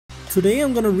Today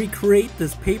I'm gonna recreate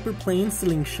this paper plane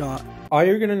slingshot. All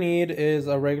you're gonna need is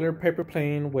a regular paper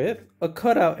plane with a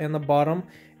cutout in the bottom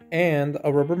and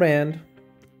a rubber band,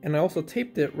 and I also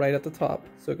taped it right at the top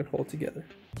so it can hold together.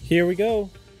 Here we go.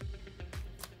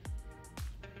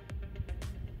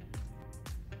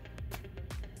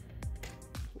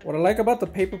 What I like about the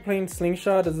paper plane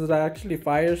slingshot is that it actually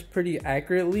fires pretty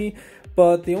accurately,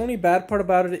 but the only bad part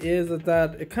about it is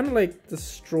that it kind of like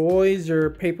destroys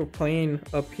your paper plane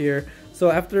up here.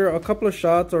 So after a couple of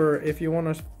shots, or if you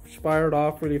want to fire it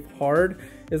off really hard,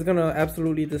 it's gonna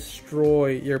absolutely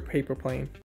destroy your paper plane.